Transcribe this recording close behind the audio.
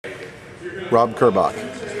Rob Kerbach.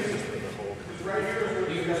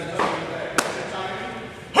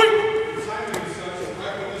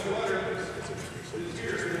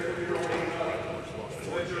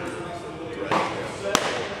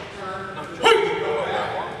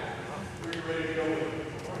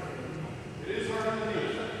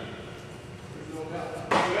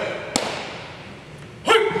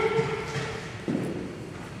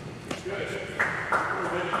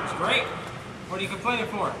 Great. What are you complaining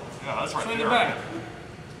for? Yeah, that's right. Swing it back.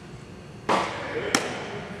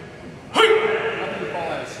 How can you call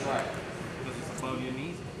that a strike? Because it's above your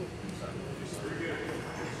knees.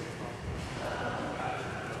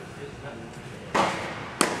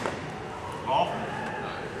 Ball?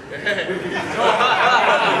 He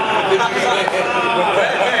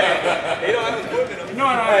don't have equipment. No,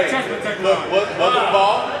 Hey, chest protector. look, was it the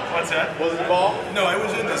ball? What's that? Was it the ball? No, it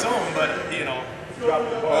was in the zone, but, you know, dropped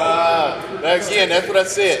the ball. Again, that's what I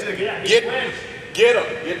said. Get them.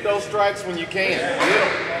 Get those strikes when you can. Get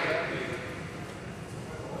them.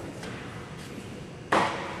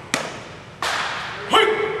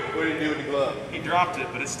 What did he do with the glove? He dropped it,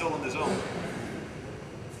 but it's still in the zone.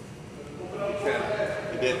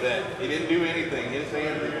 He did that. He didn't do anything. His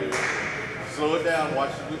hand didn't do it. Slow it down.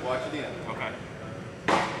 Watch it in. Okay.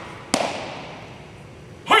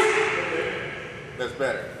 That's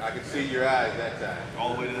better. I could see your eyes that time.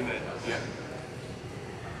 All the way to the mid. Yeah.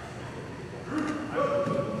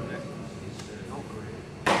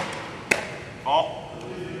 Ball?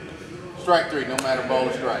 Strike three, no matter ball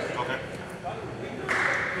or strike. Okay.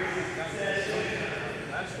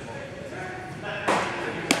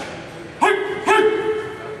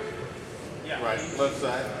 Right, left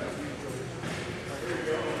side.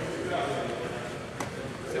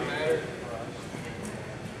 Does it matter?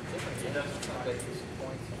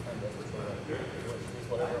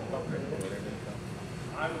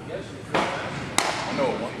 I know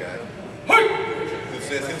one guy who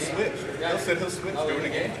says he'll switch. He'll say he'll switch during the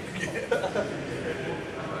game.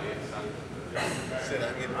 Said I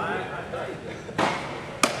get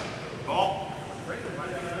Ball?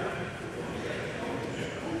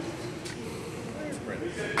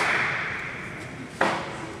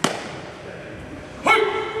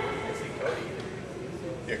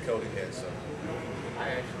 Yeah, Cody had some.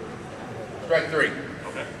 Strike three.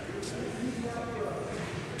 Okay.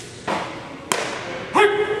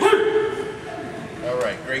 All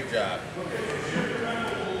right, great job.